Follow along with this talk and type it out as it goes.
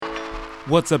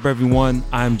What's up, everyone?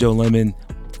 I'm Joe Lemon.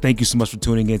 Thank you so much for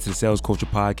tuning in to the Sales Culture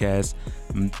Podcast.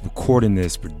 I'm recording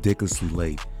this ridiculously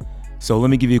late. So let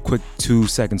me give you a quick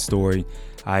 2-second story.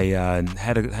 I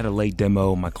had a late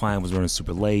demo. My client was running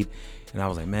super late, and I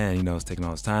was like, man, it's taking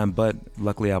all this time. But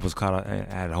luckily, I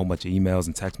had a whole bunch of emails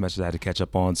and text messages I had to catch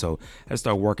up on. So I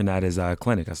started working at his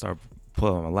clinic. I started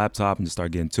pulling on my laptop and just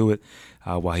started getting to it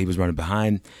while he was running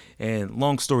behind. And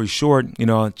long story short,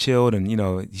 chilled,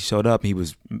 and he showed up. He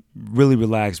was really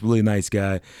relaxed, really nice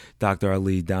guy, Dr.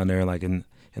 Ali, down there like in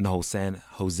the whole San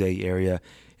Jose area.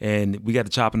 And we got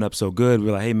to chopping up so good. We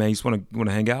were like, hey man, you just want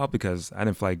to hang out? Because I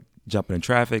didn't feel like jumping in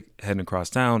traffic, heading across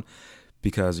town,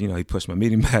 because he pushed my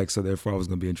meeting back, so therefore I was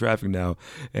going to be in traffic now,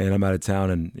 and I'm out of town,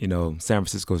 and San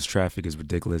Francisco's traffic is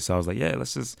ridiculous. So I was like, yeah,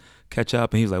 let's just catch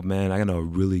up. And he was like, man, I know a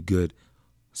really good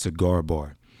cigar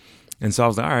bar. And so I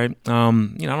was like, all right, I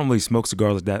don't really smoke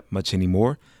cigars that much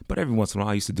anymore, but every once in a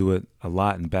while I used to do it a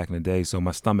lot and back in the day, so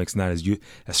my stomach's not as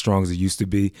strong as it used to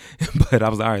be. But I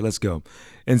was like, all right, let's go.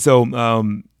 And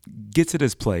so get to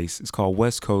this place. It's called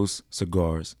West Coast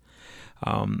Cigars,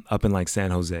 up in like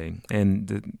San Jose,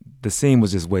 and the scene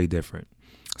was just way different.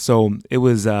 So it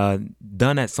was done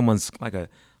at almost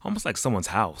like someone's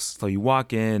house. So you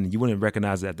walk in, and you wouldn't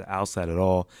recognize it at the outside at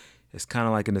all. It's kind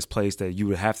of like in this place that you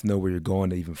would have to know where you're going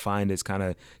to even find it. It's kind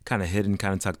of hidden,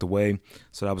 kind of tucked away.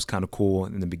 So that was kind of cool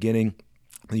in the beginning.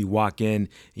 You walk in, and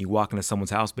you walk into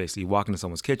someone's house, basically. You walk into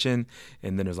someone's kitchen,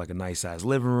 and then there's like a nice sized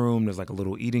living room. There's like a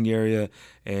little eating area,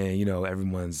 and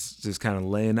everyone's just kind of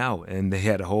laying out. And they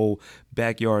had a whole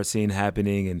backyard scene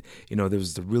happening, and there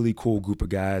was a really cool group of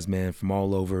guys, man, from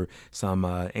all over. Some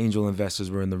angel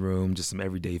investors were in the room, just some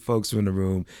everyday folks were in the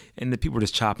room, and the people were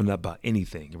just chopping up about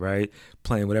anything, right?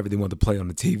 Playing whatever they wanted to play on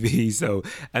the TV. So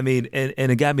I mean, and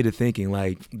it got me to thinking,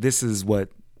 like, this is what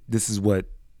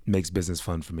makes business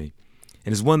fun for me.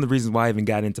 And it's one of the reasons why I even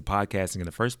got into podcasting in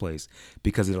the first place,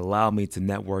 because it allowed me to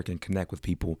network and connect with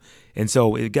people. And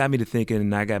so it got me to thinking,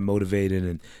 and I got motivated,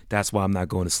 and that's why I'm not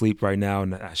going to sleep right now.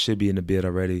 And I should be in the bed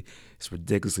already. It's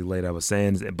ridiculously late, I was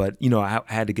saying. But, I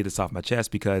had to get this off my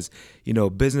chest because,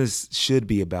 business should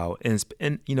be about, and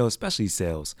especially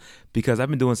sales, because I've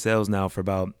been doing sales now for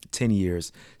about 10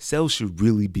 years. Sales should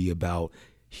really be about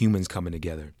humans coming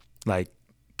together, like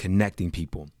connecting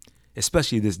people,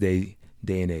 especially this day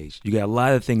and age. You got a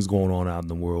lot of things going on out in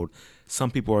the world.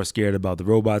 Some people are scared about the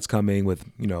robots coming with,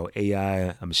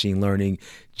 AI, machine learning,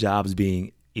 jobs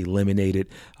being eliminated.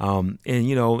 And,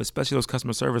 especially those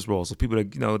customer service roles. So people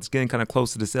are, it's getting kind of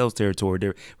close to the sales territory.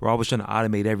 We're always trying to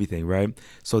automate everything, right?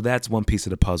 So that's one piece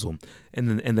of the puzzle. And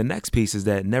the next piece is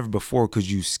that never before could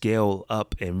you scale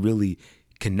up and really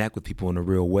connect with people in a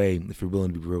real way if you're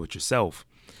willing to be real with yourself.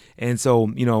 And so,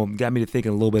 got me to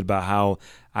thinking a little bit about how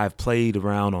I've played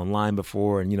around online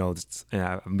before, and,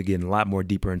 I've been getting a lot more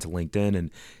deeper into LinkedIn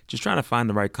and just trying to find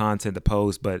the right content to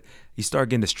post. But you start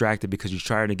getting distracted because you're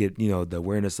trying to get, the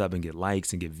awareness up and get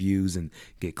likes and get views and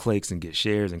get clicks and get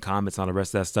shares and comments on the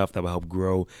rest of that stuff that will help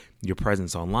grow your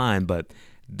presence online. But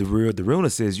the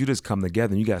realness is you just come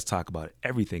together and you guys talk about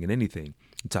everything and anything.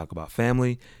 You talk about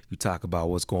family, you talk about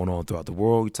what's going on throughout the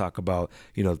world, you talk about,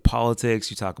 politics,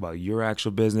 you talk about your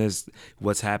actual business,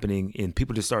 what's happening, and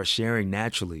people just start sharing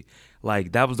naturally.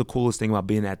 Like, that was the coolest thing about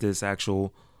being at this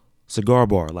actual cigar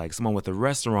bar. Like, someone with a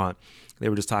restaurant, they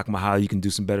were just talking about how you can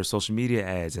do some better social media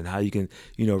ads and how you can,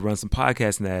 run some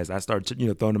podcasting ads. I started,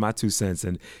 throwing in my 2 cents,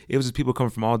 and it was just people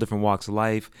coming from all different walks of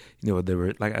life. There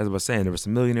were, like as I was saying, there were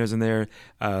some millionaires in there.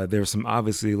 There were some,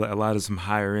 obviously, a lot of some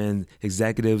higher end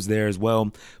executives there as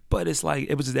well. But it's like,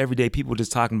 it was just everyday people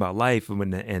just talking about life,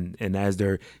 and as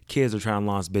their kids are trying to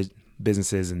launch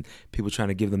businesses and people trying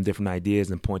to give them different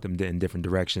ideas and point them in different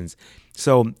directions.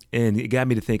 So, and it got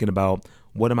me to thinking about,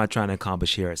 what am I trying to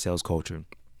accomplish here at Sales Culture?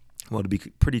 Well, to be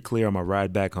pretty clear, on my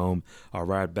ride back home, or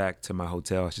ride back to my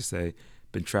hotel, I should say,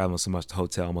 been traveling so much, the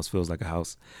hotel almost feels like a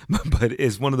house. But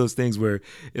it's one of those things where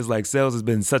it's like sales has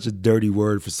been such a dirty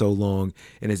word for so long,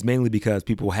 and it's mainly because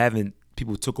people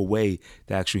took away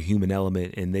the actual human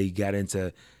element, and they got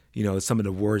into, some of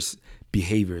the worst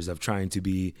behaviors of trying to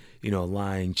be,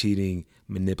 lying, cheating,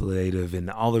 manipulative, and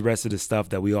all the rest of the stuff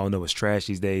that we all know is trash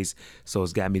these days. So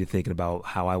it's got me to thinking about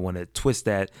how I want to twist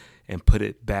that and put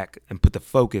it back and put the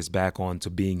focus back on to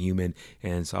being human.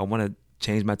 And so I want to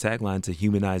change my tagline to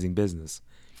humanizing business.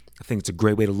 I think it's a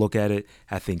great way to look at it.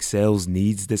 I think sales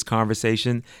needs this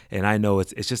conversation, and I know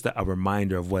it's just a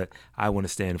reminder of what I want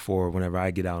to stand for whenever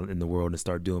I get out in the world and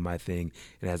start doing my thing.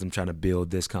 And as I'm trying to build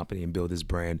this company and build this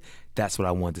brand, that's what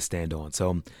I want to stand on.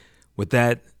 So with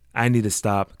that, I need to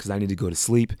stop because I need to go to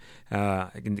sleep. I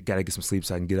got to get some sleep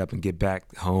so I can get up and get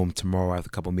back home tomorrow after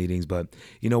a couple meetings. But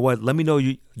you know what? Let me know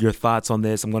your thoughts on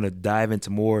this. I'm going to dive into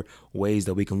more ways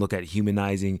that we can look at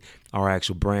humanizing our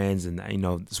actual brands. And,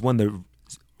 it's one of the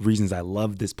reasons I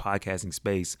love this podcasting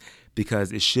space,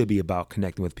 because it should be about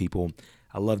connecting with people.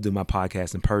 I love doing my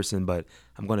podcast in person, but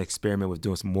I'm going to experiment with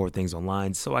doing some more things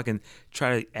online so I can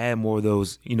try to add more of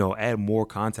those, add more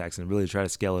contacts and really try to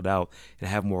scale it out and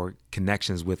have more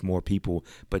connections with more people,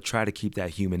 but try to keep that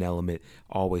human element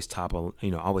always top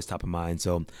of mind.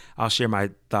 So I'll share my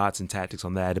thoughts and tactics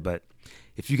on that. But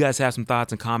if you guys have some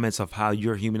thoughts and comments of how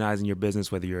you're humanizing your business,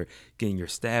 whether you're getting your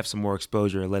staff some more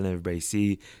exposure and letting everybody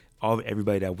see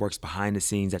everybody that works behind the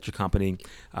scenes at your company.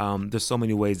 There's so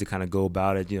many ways to kind of go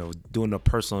about it, doing a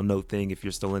personal note thing if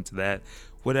you're still into that,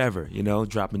 whatever,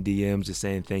 dropping DMs, just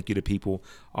saying thank you to people.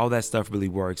 All that stuff really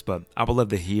works, but I would love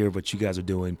to hear what you guys are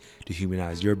doing to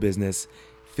humanize your business.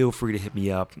 Feel free to hit me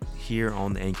up here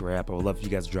on the Anchor app. I would love for you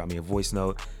guys to drop me a voice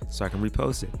note so I can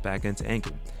repost it back into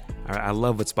Anchor. I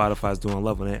love what Spotify's doing. I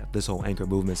love this whole Anchor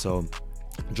movement. So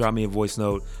drop me a voice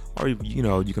note, or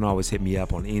you can always hit me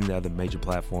up on any of the other major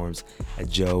platforms at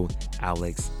Joe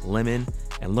Alex Lemon,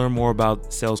 and learn more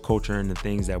about sales culture and the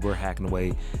things that we're hacking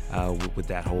away with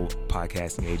that whole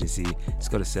podcasting agency.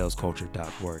 Just go to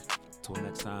salesculture.org. Until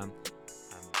next time,